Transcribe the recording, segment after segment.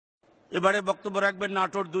এবারে বক্তব্য রাখবেন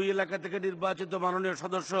নাটোর 2 এলাকা থেকে নির্বাচিত মাননীয়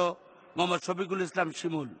সদস্য মোহাম্মদ শফিকুল ইসলাম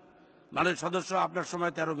শিমুল। মাননীয় সদস্য, আপনার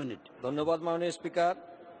সময় 13 মিনিট। ধন্যবাদ মাননীয় স্পিকার।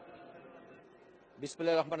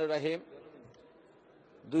 বিসমিল্লাহির রহমানির রহিম।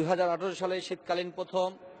 2018 সালে শীতকালীন প্রথম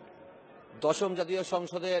দশম জাতীয়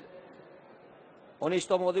সংসদের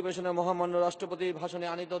 19তম অধিবেশনে মহামান্য রাষ্ট্রপতির ভাষণে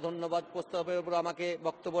আনিত ধন্যবাদ প্রস্তাবের উপর আমাকে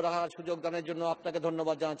বক্তব্য রাখার সুযোগ দানের জন্য আপনাকে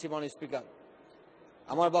ধন্যবাদ জানাচ্ছি মাননীয় স্পিকার।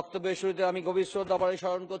 আমার বক্তব্যের শুরুতে আমি গভীর শ্রদ্ধা ভরে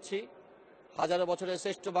স্মরণ করছি হাজারো বছরের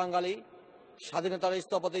শ্রেষ্ঠ বাঙালি স্বাধীনতার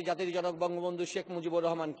স্থপতি জাতির জনক বঙ্গবন্ধু শেখ মুজিবুর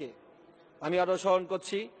রহমানকে। আমি আরও স্মরণ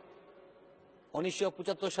করছি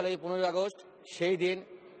 1975 সালের 15 আগস্ট, সেই দিন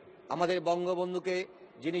আমাদের বঙ্গবন্ধুকে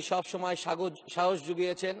যিনি সবসময় সাহস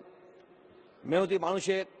জুগিয়েছেন মেহনতি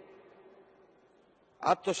মানুষের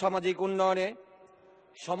আর্থসামাজিক উন্নয়নে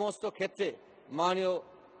সমস্ত ক্ষেত্রে মাননীয়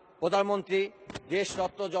প্রধানমন্ত্রী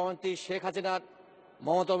দেশরত্ন জয়ন্তী শেখ হাসিনার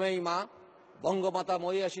মমতাময়ী মা বঙ্গমাতা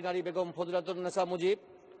মহিয়াসী নারী বেগম ফজিলাতুন্নেসা মুজিব,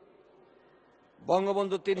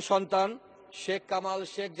 বঙ্গবন্ধুর 3 সন্তান শেখ কামাল,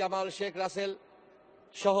 শেখ জামাল, শেখ রাসেল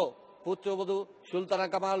সহ পুত্রবধূ সুলতানা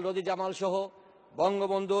কামাল, রদি জামাল সহ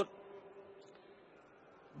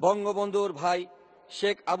বঙ্গবন্ধুর ভাই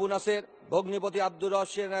শেখ আবু নাসের, ভগ্নিপতি আব্দুর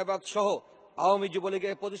রশিদ নায়াবাদ সহ আওয়ামী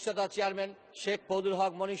যুবলীগের প্রতিষ্ঠাতা চেয়ারম্যান শেখ ফজলুল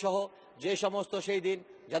হক মনি সহ যে সমস্ত সেই দিন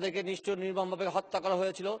যাদেরকে নিষ্ঠুর নির্মমভাবে হত্যা করা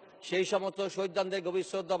হয়েছিল সেই সমস্ত শহীদদের গভীর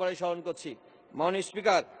শ্রদ্ধা ভরে স্মরণ করছি। মাননীয়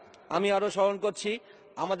স্পিকার, আমি আরও স্মরণ করছি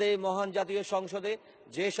আমাদের এই মহান জাতীয় সংসদে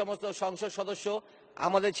যে সমস্ত সংসদ সদস্য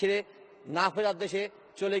আমাদের ছেড়ে না ফেরার দেশে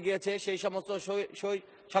চলে গিয়েছে সেই সমস্ত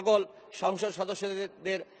সকল সংসদ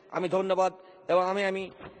সদস্যদের আমি ধন্যবাদ এবং আমি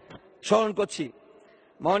স্মরণ করছি।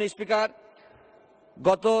 মাননীয় স্পিকার,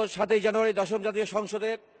 গত 7 জানুয়ারি দশম জাতীয়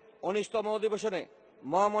সংসদের 19তম অধিবেশনে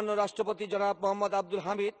মহামান্য রাষ্ট্রপতি জনাব মোহাম্মদ আব্দুল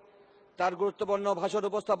হামিদ তার গুরুত্বপূর্ণ ভাষণ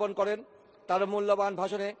উপস্থাপন করেন। তার মূল্যবান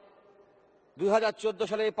ভাষণে 2014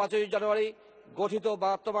 সালের 5 জানুয়ারি গঠিত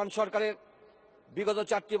বর্তমান সরকারের বিগত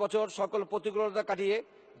 4টি বছর সকল প্রতিকূলতা কাটিয়ে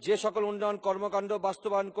যে সকল উন্নয়ন কর্মকাণ্ড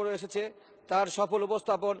বাস্তবায়ন করে এসেছে তার সফল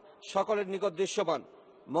উপস্থাপন সকলের নিকট দৃশ্যমান।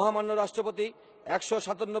 মহামান্য রাষ্ট্রপতি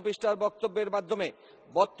 157 পৃষ্ঠার বক্তব্যের মাধ্যমে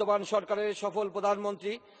বর্তমান সরকারের সফল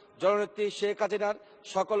প্রধানমন্ত্রী জননেত্রী শেখ হাসিনার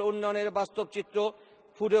সকল উন্নয়নের বাস্তব চিত্র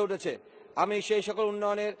ফুটে উঠেছে। আমি সেই সকল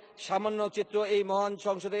উন্নয়নের সামান্য চিত্র এই মহান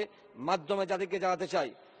সংসদের মাধ্যমে জাতিকে জানাতে চাই।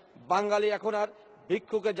 বাঙালি এখন আর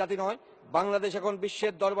ভিক্ষুকের জাতি নয়, বাংলাদেশ এখন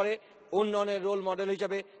বিশ্বের দরবারে উন্নয়নের রোল মডেল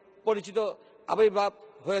হিসেবে পরিচিত আবির্ভাব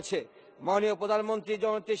হয়েছে। মাননীয় প্রধানমন্ত্রী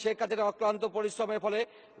জননেত্রী শেখ হাসিনার অক্লান্ত পরিশ্রমের ফলে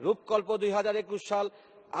রূপকল্প 2021 সাল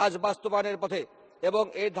আজ বাস্তবায়নের পথে এবং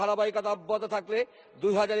এই ধারাবাহিকতা অব্যাহত থাকলে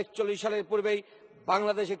 2041 সালের পূর্বেই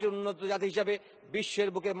বাংলাদেশ একটি উন্নত জাতি হিসেবে বিশ্বের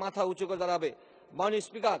বুকে মাথা উঁচু করে দাঁড়াবে। মাননীয়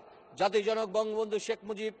স্পিকার, জাতির জনক বঙ্গবন্ধু শেখ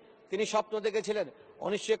মুজিব তিনি স্বপ্ন দেখেছিলেন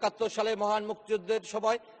 1971 সালে মহান মুক্তিযুদ্ধের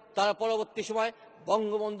সময়, তার পরবর্তী সময়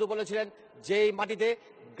বঙ্গবন্ধু বলেছিলেন যেই মাটিতে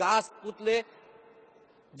গাছ পুতলে,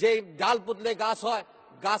 যেই ডাল পুতলে গাছ হয়,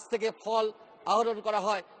 গাছ থেকে ফল আহরণ করা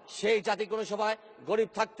হয়, সেই জাতি কোনো সময় গরিব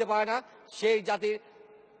থাকতে পারে না, সেই জাতির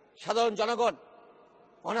সাধারণ জনগণ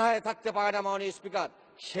অনাহারে থাকতে পারে না। মাননীয় স্পিকার,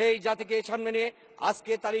 সেই জাতিকে সামনে নিয়ে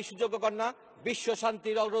আজকে তারই সুযোগ্য কন্যা বিশ্ব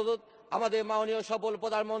শান্তির অগ্রদূত আমাদের মাননীয় সফল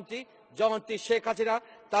প্রধানমন্ত্রী জননেত্রী শেখ হাসিনা,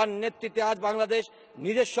 তার নেতৃত্বে আজ বাংলাদেশ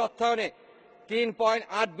নিজস্ব অর্থায়নে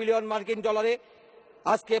 3.8 বিলিয়ন মার্কিন ডলারে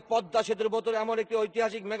আজকে পদ্মা সেতুর মতো এমন একটি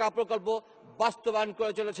ঐতিহাসিক মেগা প্রকল্প বাস্তবায়ন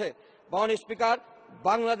করে চলেছে। মাননীয় স্পিকার,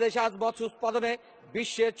 বাংলাদেশ আজ মৎস্য উৎপাদনে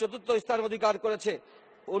বিশ্বের 4র্থ স্থান অধিকার করেছে।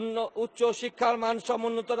 উচ্চ শিক্ষার মান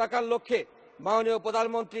সমুন্নত রাখার লক্ষ্যে মাননীয়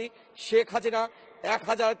প্রধানমন্ত্রী শেখ হাসিনা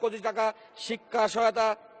 1000 কোটি টাকা শিক্ষা সহায়তা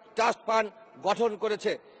ট্রাস্ট ফান্ড গঠন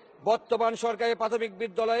করেছে। বর্তমান সরকারের প্রাথমিক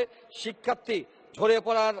বিদ্যালয়ে শিক্ষার্থী ঝরে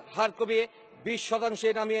পড়ার হার কমিয়ে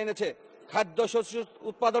 20% নামিয়ে এনেছে। খাদ্যশস্য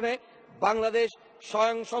উৎপাদনে বাংলাদেশ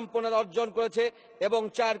স্বয়ংসম্পূর্ণতা অর্জন করেছে এবং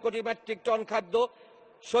 4 কোটি মেট্রিক টন খাদ্য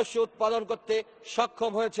শস্য উৎপাদন করতে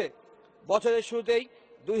সক্ষম হয়েছে। বছরের শুরুতেই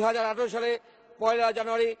 2018 সালে 1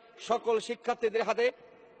 জানুয়ারি সকল শিক্ষার্থীদের হাতে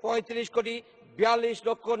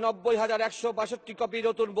 35,42,90,162 কপি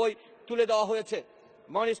নতুন বই তুলে দেওয়া হয়েছে।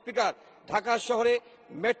 মাননীয় স্পিকার, ঢাকা শহরে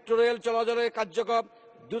মেট্রো রেল চলাচলের কার্যক্রম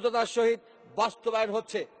দ্রুততার সহিত বাস্তবায়ন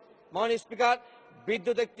হচ্ছে। মাননীয় স্পিকার,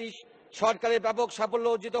 বিদ্যুৎ একটি সরকারের ব্যাপক সাফল্য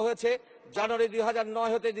অর্জিত হয়েছে। জানুয়ারি 2009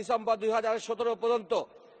 হতে ডিসেম্বর 2017 পর্যন্ত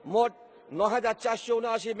মোট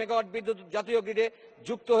 9,479 মেগাওয়াট বিদ্যুৎ জাতীয় গ্রিডে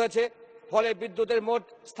যুক্ত হয়েছে। ফলে বিদ্যুতের মোট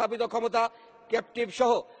স্থাপিত ক্ষমতা ক্যাপটিভ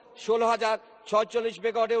সহ 16,046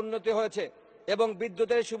 মেগাওয়াটে উন্নতি হয়েছে এবং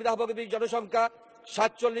বিদ্যুতের সুবিধাভোগী জনসংখ্যা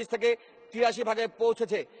 47 থেকে 83 ভাগে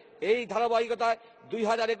পৌঁছেছে। এই ধারাবাহিকতায়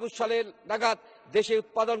 2021 সালের নাগাদ দেশে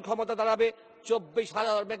উৎপাদন ক্ষমতা দাঁড়াবে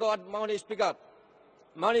 24,000 মেগাওয়াট। মাননীয়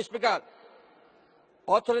স্পিকার,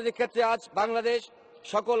 অর্থনৈতিক ক্ষেত্রে আজ বাংলাদেশ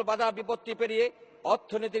সকল বাধা বিপত্তি পেরিয়ে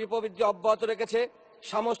অর্থনীতির প্রবৃদ্ধি অব্যাহত রেখেছে।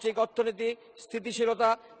 সামষ্টিক অর্থনীতি স্থিতিশীলতা,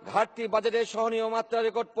 ঘাটতি বাজেটের সহনীয় মাত্রা,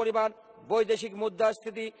 রেকর্ড পরিমাণ বৈদেশিক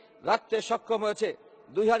মুদ্রাস্ফীতি রাখতে সক্ষম হয়েছে।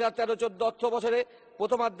 2013-14 অর্থ বছরে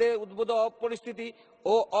প্রথমার্ধে উদ্ভূত পরিস্থিতি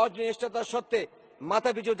ও অনিশ্চয়তার সত্ত্বে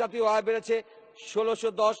মাথাপিছু জাতীয় আয় বেড়েছে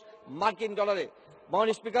 1610 মার্কিন ডলারে।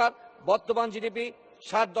 মাননীয় স্পিকার, বর্তমান জিডিপি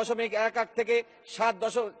 7.11 থেকে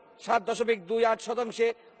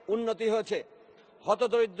 7.28% উন্নতি হয়েছে।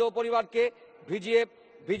 হতদরিদ্র পরিবারকে ভিজিএফ,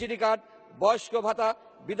 ভিজিডি কার্ড, বয়স্ক ভাতা,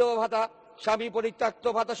 বিধবা ভাতা, স্বামী পরিত্যক্ত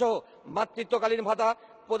ভাতা সহ মাতৃত্বকালীন ভাতা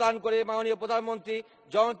প্রদান করে মাননীয় প্রধানমন্ত্রী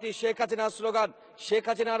জননেত্রী শেখ হাসিনার স্লোগান শেখ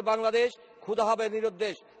হাসিনার বাংলাদেশ, ক্ষুধা হবে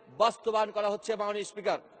নিরুদ্দেশ বাস্তবায়ন করা হচ্ছে। মাননীয়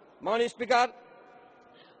স্পিকার,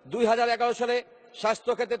 2011 সালে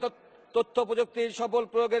স্বাস্থ্য ক্ষেত্রে তথ্য প্রযুক্তির সফল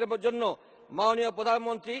প্রয়োগের জন্য মাননীয়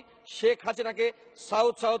প্রধানমন্ত্রী শেখ হাসিনাকে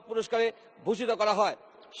সাউথ পুরস্কারে ভূষিত করা হয়।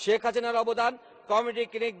 শেখ হাসিনার অবদান, কমিউনিটি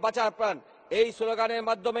ক্লিনিক বাঁচার প্রাণ এই স্লোগানের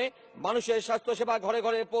মাধ্যমে মানুষের স্বাস্থ্যসেবা ঘরে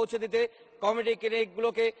ঘরে পৌঁছে দিতে কমিউনিটি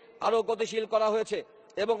ক্লিনিকগুলোকে আরো গতিশীল করা হয়েছে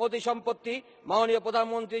এবং অতি সম্প্রতি মাননীয়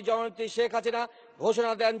প্রধানমন্ত্রী জননেত্রী শেখ হাসিনা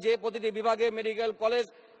ঘোষণা দেন যে প্রতিটি বিভাগে মেডিকেল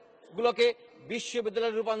কলেজগুলোকে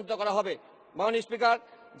বিশ্ববিদ্যালয়ে রূপান্তর করা হবে। মাননীয় স্পিকার,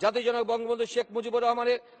 জাতির জনক বঙ্গবন্ধু শেখ মুজিবুর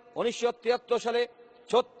রহমানের 1973 সালে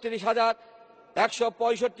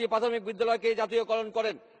 36,165 প্রাথমিক বিদ্যালয়কে জাতীয়করণ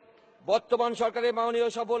করেন। বর্তমান সরকারের মাননীয়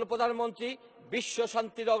সফল প্রধানমন্ত্রী, বিশ্ব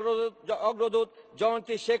শান্তির অগ্রদূত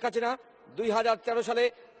জননেত্রী শেখ হাসিনা 2013 সালে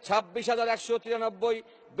 26,193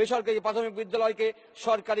 বেসরকারি প্রাথমিক বিদ্যালয়কে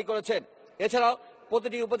সরকারি করেছেন। এছাড়াও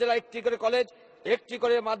প্রতিটি উপজেলা একটি করে কলেজ, একটি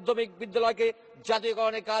করে মাধ্যমিক বিদ্যালয়কে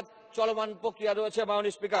জাতীয়করণের কাজ চলমান প্রক্রিয়া রয়েছে।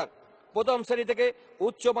 মাননীয় স্পিকার, প্রথম শ্রেণী থেকে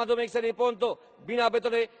উচ্চ মাধ্যমিক শ্রেণী পর্যন্ত বিনা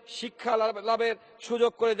বেতনে শিক্ষা লাভের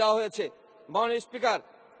সুযোগ করে দেওয়া হয়েছে। মাননীয় স্পিকার,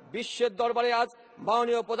 বিশ্বের দরবারে আজ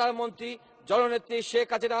মাননীয় প্রধানমন্ত্রী জননেত্রী শেখ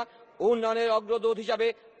হাসিনা উন্নয়নের অগ্রদূত হিসাবে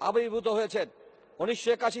আবির্ভূত হয়েছেন।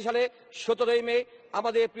 1981 সালে 17 মে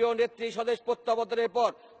আমাদের প্রিয় নেত্রী স্বদেশ প্রত্যাবর্তনের পর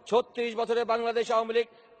 36 বছরে বাংলাদেশ আওয়ামী লীগ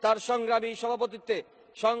তার সংগ্রামী সভাপতিত্বে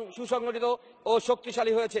সুসংগঠিত ও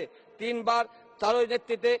শক্তিশালী হয়েছে। 3 বার তারই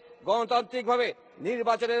নেতৃত্বে গণতান্ত্রিকভাবে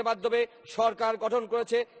নির্বাচনের মাধ্যমে সরকার গঠন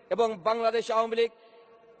করেছে এবং বাংলাদেশ আওয়ামী লীগ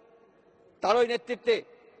তারই নেতৃত্বে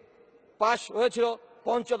পাশ হয়েছিল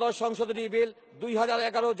পঞ্চদশ সংশোধনী বিল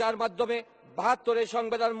 2011, যার মাধ্যমে 72-এর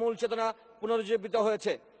সংবিধান মূল চেতনা পুনরুজ্জীবিত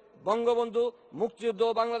হয়েছে। বঙ্গবন্ধু মুক্তিযুদ্ধ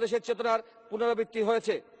বাংলাদেশের চেতনার পুনরাবৃত্তি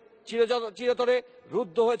হয়েছে। চিরতরে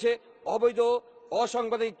রুদ্ধ হয়েছে অবৈধ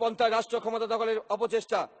অসাংবিধানিক পন্থায় রাষ্ট্র ক্ষমতা দখলের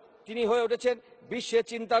অপচেষ্টা। তিনি হয়ে উঠেছেন বিশ্বের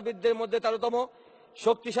চিন্তাবিদদের মধ্যে 13তম,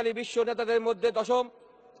 শক্তিশালী বিশ্ব নেতাদের মধ্যে 10ম,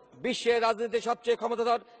 বিশ্বের রাজনীতিতে সবচেয়ে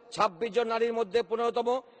ক্ষমতাধর 26 জন নারীর মধ্যে 15তম।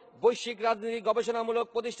 বৈশ্বিক রাজনীতি গবেষণামূলক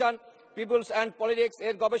প্রতিষ্ঠান পিপলস অ্যান্ড পলিটিক্স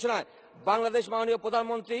এর গবেষণায় বাংলাদেশ মাননীয়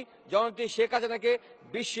প্রধানমন্ত্রী জননেত্রী শেখ হাসিনাকে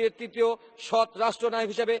বিশ্বের 3য় সৎ রাষ্ট্রনায়ক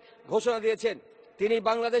হিসেবে ঘোষণা দিয়েছেন। তিনি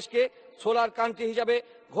বাংলাদেশকে সোলার কান্ট্রি হিসাবে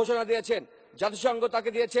ঘোষণা দিয়েছেন। জাতিসংঘ তাকে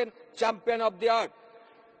দিয়েছেন চ্যাম্পিয়ন অব দি আর্থ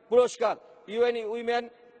পুরস্কার। ইউএন উইমেন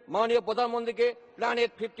মাননীয় প্রধানমন্ত্রীকে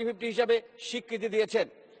প্ল্যানেট 50-50 হিসাবে স্বীকৃতি দিয়েছেন।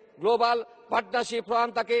 গ্লোবাল পার্টনারশিপ ফোরাম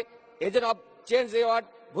তাকে এজেন্ট অব চেঞ্জ অ্যাওয়ার্ড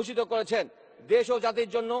ভূষিত করেছেন। দেশ ও জাতির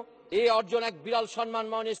জন্য এই অর্জন এক বিরল সম্মান।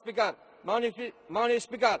 মাননীয়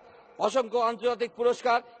স্পিকার, অসংখ্য আন্তর্জাতিক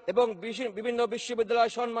পুরস্কার এবং বিভিন্ন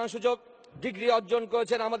বিশ্ববিদ্যালয় সম্মানসূচক ডিগ্রি অর্জন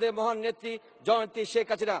করেছেন আমাদের মহান নেত্রী জননেত্রী শেখ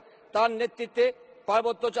হাসিনা। তার নেতৃত্বে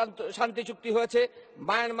পার্বত্য শান্তি চুক্তি হয়েছে,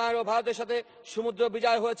 মায়ানমার ও ভারতের সাথে সমুদ্র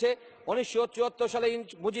বিজয় হয়েছে। 1974 সালে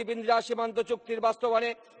মুজিব ইন্দিরা সীমান্ত চুক্তির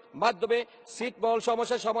বাস্তবায়নের মাধ্যমে ছিটমহল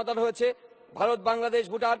সমস্যার সমাধান হয়েছে। ভারত, বাংলাদেশ,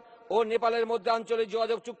 ভুটান ও নেপালের মধ্যে আঞ্চলিক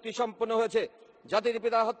যোগাযোগ চুক্তি সম্পন্ন হয়েছে। জাতির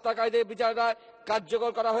পিতা হত্যাকারীদের বিচার রায়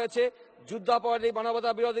কার্যকর করা হয়েছে। যুদ্ধাপরাধী, মানবতা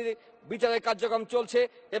বিরোধী বিচারের কার্যক্রম চলছে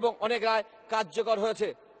এবং অনেক রায় কার্যকর হয়েছে।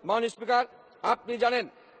 মাননীয় স্পিকার, আপনি জানেন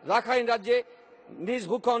রাখাইন রাজ্যে নিজ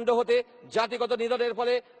ভূখণ্ড হতে জাতিগত নিধনের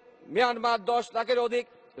ফলে মিয়ানমার 10 লাখের অধিক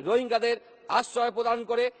রোহিঙ্গাদের আশ্রয় প্রদান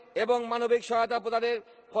করে এবং মানবিক সহায়তা প্রদানের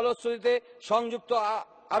ফলশ্রুতিতে সংযুক্ত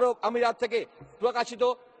আরব আমিরাত থেকে প্রকাশিত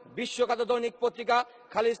বিশ্বখ্যাত দৈনিক পত্রিকা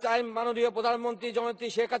খালিজ টাইম মাননীয় প্রধানমন্ত্রী জননেত্রী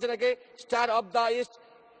শেখ হাসিনাকে স্টার অব দ্য ইস্ট।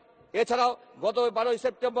 এছাড়াও গত 12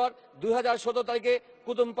 সেপ্টেম্বর 2017 তারিখে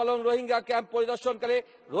কুতুমপালং রোহিঙ্গা ক্যাম্প পরিদর্শন করে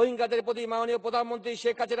রোহিঙ্গাদের প্রতি মাননীয় প্রধানমন্ত্রী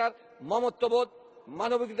শেখ হাসিনার মমত্ববোধ,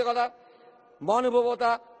 মানবিকতা,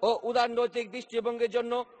 মহানুভবতা ও উদারনৈতিক দৃষ্টিভঙ্গির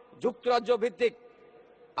জন্য যুক্তরাজ্য ভিত্তিক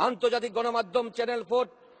আন্তর্জাতিক গণমাধ্যম চ্যানেল 4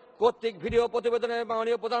 কর্তৃক ভিডিও প্রতিবেদনে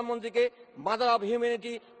মাননীয় প্রধানমন্ত্রীকে মাদার অব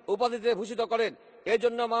হিউম্যানিটি উপাধিতে ভূষিত করেন। এর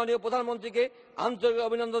জন্য মাননীয় প্রধানমন্ত্রীকে আন্তরিক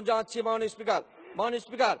অভিনন্দন জানাচ্ছি। মাননীয়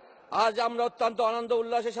স্পিকার, আজ আমরা অত্যন্ত আনন্দ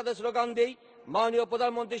উল্লাসের সাথে স্লোগান দিই, মাননীয়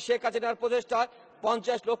প্রধানমন্ত্রী শেখ হাসিনার প্রচেষ্টায়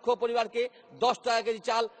 50 লক্ষ পরিবারকে 10 টাকা কেজি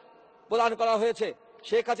চাল প্রদান করা হয়েছে।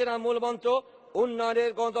 শেখ হাসিনার মূল মন্ত্র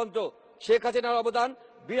উন্নয়নের গণতন্ত্র, শেখ হাসিনার অবদান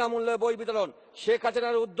বিনামূল্যে বই বিতরণ, শেখ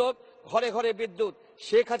হাসিনার উদ্যোগ ঘরে ঘরে বিদ্যুৎ,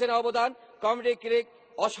 শেখ হাসিনার অবদান কমিটি ক্লিক,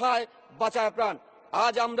 অসহায় বাঁচায় প্রাণ।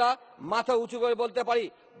 আজ আমরা মাথা উঁচু করে বলতে পারি,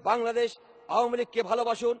 বাংলাদেশ আওয়ামী লীগকে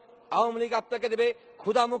ভালোবাসুন, আওয়ামী লীগ আপনাকে দেবে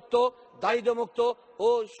ক্ষুধামুক্ত, দারিদ্র্যমুক্ত ও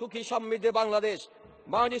সুখী সমৃদ্ধ বাংলাদেশ।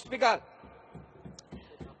 মাননীয় স্পিকার,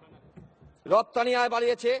 রপ্তানি আয়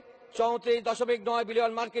বাড়িয়েছে 34.9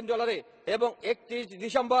 বিলিয়ন মার্কিন ডলারে এবং 31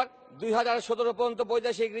 ডিসেম্বর 2017 পর্যন্ত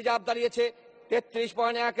বৈদেশিক রিজার্ভ দাঁড়িয়েছে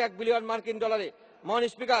 33.11 বিলিয়ন মার্কিন ডলারে।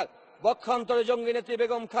 মাননীয় স্পিকার, পক্ষান্তরে জঙ্গি নেত্রী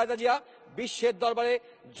বেগম খালেদা জিয়া বিশ্বের দরবারে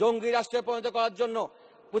জঙ্গি রাষ্ট্রে পরিণত করার জন্য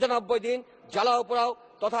 95 দিন জ্বালাও পোড়াও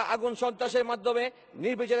তথা আগুন সন্ত্রাসের মাধ্যমে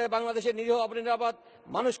নির্বিচারে বাংলাদেশের নিরীহ অপনিরাপদ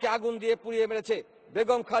মানুষকে আগুন দিয়ে পুড়িয়ে মেরেছে।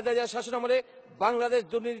 বেগম খালেদা জিয়ার শাসনামলে বাংলাদেশ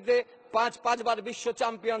দুর্নীতিতে পাঁচবার বিশ্ব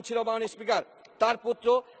চ্যাম্পিয়ন ছিল। মাননীয় স্পিকার, তার পুত্র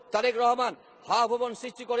তারেক রহমান হাওয়া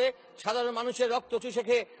সৃষ্টি করে সাধারণ মানুষের রক্ত চুষে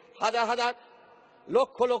খেয়ে হাজার হাজার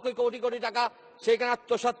লক্ষ লক্ষ কোটি কোটি টাকা সেখানে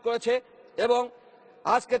আত্মসাৎ করেছে এবং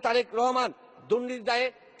আজকে তারেক রহমান দুর্নীতির দায়ে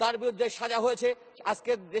তার বিরুদ্ধে সাজা হয়েছে।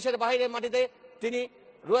 আজকে দেশের বাইরে মাটিতে তিনি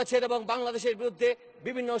রয়েছেন এবং বাংলাদেশের বিরুদ্ধে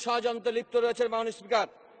বিভিন্ন ষড়যন্ত্রে লিপ্ত রয়েছেন।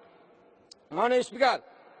 মাননীয় স্পিকার,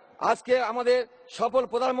 আজকে আমাদের সফল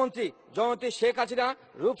প্রধানমন্ত্রী জননেত্রী শেখ হাসিনা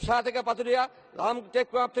রূপসা থেকে পাতুলিয়া,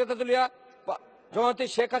 রামটেকরাম থেকে তেতুলিয়া, জননেত্রী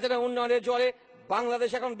শেখ হাসিনা উন্নয়নের জোয়ারে বাংলাদেশ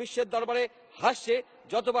এখন বিশ্বের দরবারে হাসছে।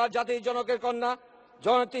 যতবার জাতির জনকের কন্যা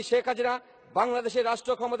জননেত্রী শেখ হাসিনা বাংলাদেশের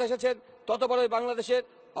রাষ্ট্র ক্ষমতা এসেছেন, ততবারই বাংলাদেশের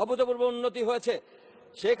অভূতপূর্ব উন্নতি হয়েছে।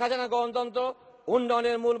 শেখ হাসিনা গণতন্ত্র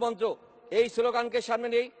উন্নয়নের মূল মন্ত্র, এই স্লোগানকে সামনে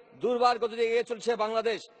নিয়েই দুর্বার গতিতে এগিয়ে চলছে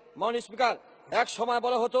বাংলাদেশ। মাননীয় স্পিকার, এক সময়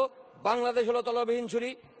বলা হতো বাংলাদেশ হলো তলবিহীন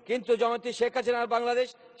ঝুড়ি, কিন্তু জননেত্রী শেখ হাসিনার বাংলাদেশ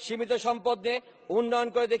সীমিত সম্পদ নিয়ে উন্নয়ন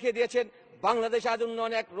করে দেখিয়ে দিয়েছেন। বাংলাদেশ আজ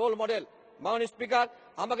উন্নয়নের এক রোল মডেল। মাননীয় স্পিকার,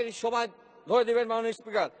 আমাকে সময় ধরে দিবেন। মাননীয়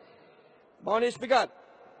স্পিকার,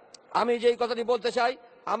 আমি যেই কথাটি বলতে চাই,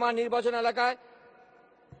 আমার নির্বাচন এলাকায়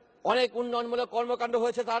অনেক উন্নয়নমূলক কর্মকাণ্ড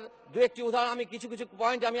হয়েছে, তার দু একটি উদাহরণ আমি কিছু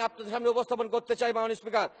পয়েন্ট আমি আপনাদের সামনে উপস্থাপন করতে চাই। মাননীয়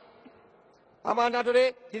স্পিকার, আমার নাটোরে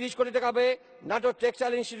 30 কোটি টাকা ব্যয়ে নাটোর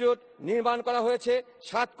টেক্সটাইল ইনস্টিটিউট নির্মাণ করা হয়েছে।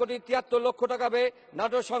 7 কোটি 73 লক্ষ টাকা ব্যয়ে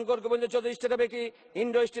নাটোর শঙ্কর গোবিন্দ চৌধুরী স্টেডিয়ামে একটি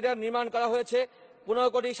ইনডোর স্টেডিয়াম নির্মাণ করা হয়েছে। 15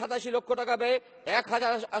 কোটি 87 লক্ষ টাকা ব্যয়ে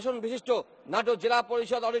 1000 আসন বিশিষ্ট নাটোর জেলা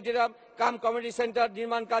পরিষদ অডিটোরিয়াম কাম কমিউনিটি সেন্টার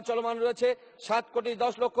নির্মাণ কাজ চলমান রয়েছে। 7 কোটি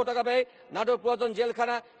 10 লক্ষ টাকা ব্যয়ে নাটোর পুরাতন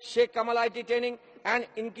জেলখানা Sheikh Kamal IT training and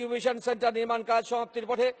incubation centre নির্মাণ কাজ সমাপ্তির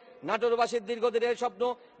পথে। নাটোরবাসীর দীর্ঘদিনের স্বপ্ন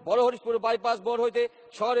বড় হরিশপুর বাইপাস বোর্ড হইতে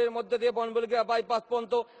শহরের মধ্যে দিয়ে বনবলগিয়া বাইপাস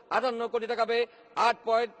পর্যন্ত 58 কোটি টাকা ব্যয়ে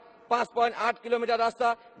 5.8 কিলোমিটার রাস্তা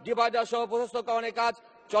ডিভাইডার সহ প্রশস্তকরণের কাজ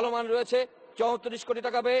চলমান রয়েছে। 34 কোটি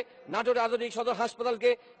টাকা ব্যয়ে নাটোর আধুনিক সদর হাসপাতালকে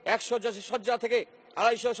 100 শয্যা থেকে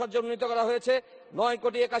 250 শয্যা উন্নীত করা হয়েছে। 9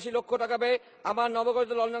 কোটি 81 লক্ষ টাকা ব্যয়ে আমার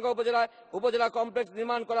নবগঠিত ললডাঙ্গা উপজেলা কমপ্লেক্স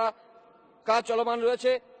নির্মাণ করা কাজ চলমান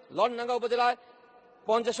রয়েছে। ললডাঙ্গা উপজেলায়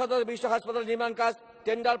 50 বিশিষ্ট হাসপাতাল নির্মাণ কাজ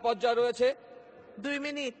টেন্ডার পর্যায়ে রয়েছে। 2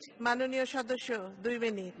 মিনিট মাননীয় সদস্য, 2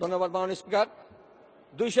 মিনিট। ধন্যবাদ মাননীয় স্পিকার।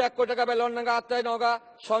 201 কোটি টাকা ব্যয়ে ললডাঙ্গা আত্রাই নওগাঁ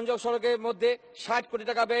সংযোগ সড়কের মধ্যে 60 কোটি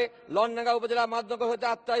টাকা ব্যয়ে ললডাঙ্গা উপজেলা মাধ্যমিক হতে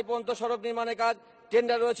আত্রাই পর্যন্ত সড়ক নির্মাণের কাজ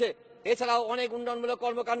টেন্ডার রয়েছে। এছাড়াও অনেক উন্নয়নমূলক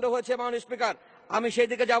কর্মকাণ্ড হয়েছে। মাননীয় স্পিকার, আমি সেই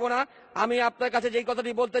দিকে যাব না, আমি আপনার কাছে যেই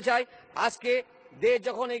কথাটি বলতে চাই, আজকে দেশ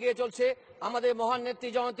যখন এগিয়ে চলছে আমাদের মহান নেত্রী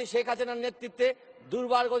জননেত্রী শেখ হাসিনার নেতৃত্বে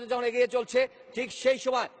দুর্বার গতিতে যখন এগিয়ে চলছে, ঠিক সেই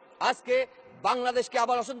সময় আজকে বাংলাদেশকে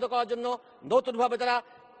আবার অশান্ত করার জন্য নতুনভাবে তারা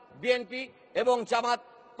বিএনপি এবং জামাত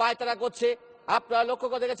পায়তারা করছে। আপনারা লক্ষ্য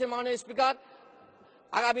করে দেখেছেন মাননীয় স্পিকার,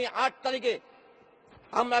 আগামী 8 তারিখে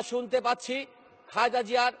আমরা শুনতে পাচ্ছি খালেদা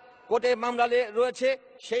জিয়ার কোর্টে মামলা রয়েছে।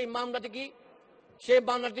 সেই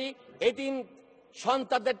মামলাটি এতিম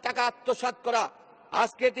সন্তানদের টাকা আত্মসাৎ করা।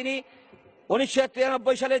 আজকে তিনি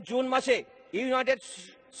 1993 সালের জুন মাসে United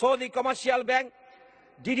Saudi commercial bank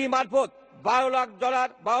DD মারফত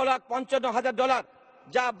 $12,55,000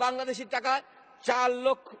 যা বাংলাদেশি টাকায়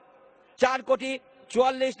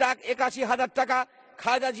 4,44,81,000 টাকা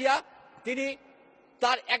খালেদা জিয়া তিনি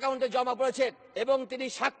তার অ্যাকাউন্টে জমা পড়েছেন এবং তিনি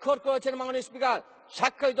স্বাক্ষর করেছেন। মাননীয় স্পিকার,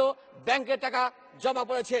 স্বাক্ষরিত ব্যাংকের টাকা জমা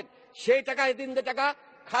পড়েছেন। সেই টাকা এতিমদের টাকা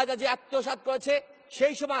খালেদা জিয়া আত্মসাৎ করেছে।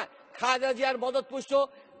 সেই সময় খালেদা জিয়ার মদতপুষ্ট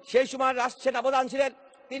সেই সময় রাষ্ট্রের প্রধান ছিলেন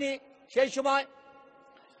তিনি। সেই সময়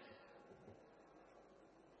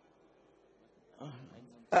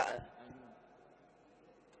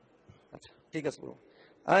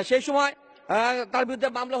তার বিরুদ্ধে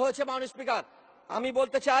মামলা হয়েছে। মাননীয় স্পিকার, আমি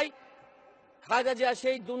বলতে চাই খালেদা জিয়া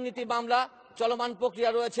সেই দুর্নীতি মামলা চলমান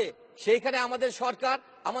প্রক্রিয়া রয়েছে। সেইখানে আমাদের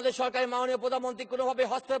সরকারের মাননীয় প্রধানমন্ত্রী কোনোভাবে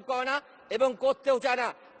হস্তক্ষেপ করে না এবং করতেও চায় না।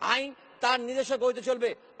 আইন তার নিজস্ব গতিতে চলবে।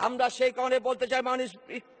 আমরা সেই কারণে বলতে চাই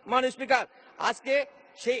মাননীয় স্পিকার, আজকে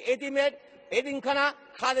সেই এতিমখানা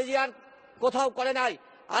খালেদা জিয়ার কোথাও করে নাই।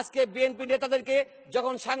 আজকে বিএনপি নেতাদেরকে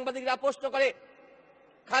যখন সাংবাদিকরা প্রশ্ন করে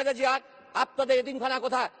খালেদা জিয়ার আপনাদের এতিমখানা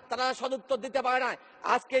কোথায়, তারা সদুত্তর দিতে পারে না।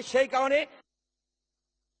 আজকে সেই কারণে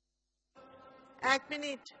 1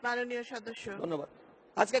 মিনিট মাননীয় সদস্য। ধন্যবাদ।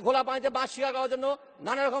 আজকে ঘোলা পানিতে বাঁশ শিকার করার জন্য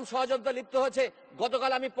নানা রকম ষড়যন্ত্র লিপ্ত হয়েছে।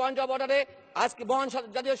 গতকাল আমি পয়েন্ট অফ অর্ডারে আজকে মহান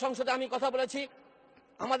জাতীয় সংসদে আমি কথা বলেছি,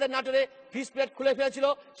 আমাদের নাটোরে ফিস প্লেট খুলে ফেলেছিল,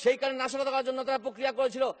 সেই কারণে নাশকতা করার জন্য তারা প্রক্রিয়া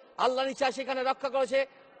করেছিল। আল্লাহর ইচ্ছা সেখানে রক্ষা করেছে,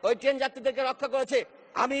 ওই ট্রেন যাত্রীদেরকে রক্ষা করেছে।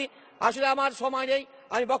 আমি আসলে আমার সময় নেই,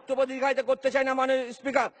 আমি বক্তব্য দীর্ঘায়িত করতে চাই না মাননীয়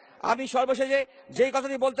স্পিকার। আমি সর্বশেষে যেই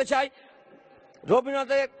কথাটি বলতে চাই,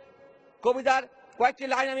 রবীন্দ্রনাথের কবিতার কয়েকটি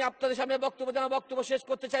লাইন আমি আপনাদের সামনে বক্তব্য শেষ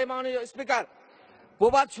করতে চাই মাননীয় স্পিকার।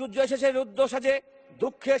 প্রভাত সূর্য এসেছে রুদ্র সাজে,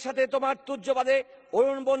 দুঃখের সাথে তোমার তুর্য বাদে,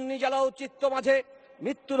 অরুণ বন্যী জ্বালাও চিত্ত মাঝে,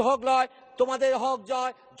 মৃত্যুর হোক লয় তোমাদের হক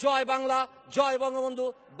জয়, জয় বাংলা, জয় বঙ্গবন্ধু,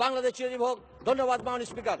 বাংলাদেশ চিরজীবী হোক। ধন্যবাদ মাননীয়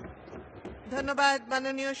স্পিকার। ধন্যবাদ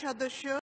মাননীয় সদস্য।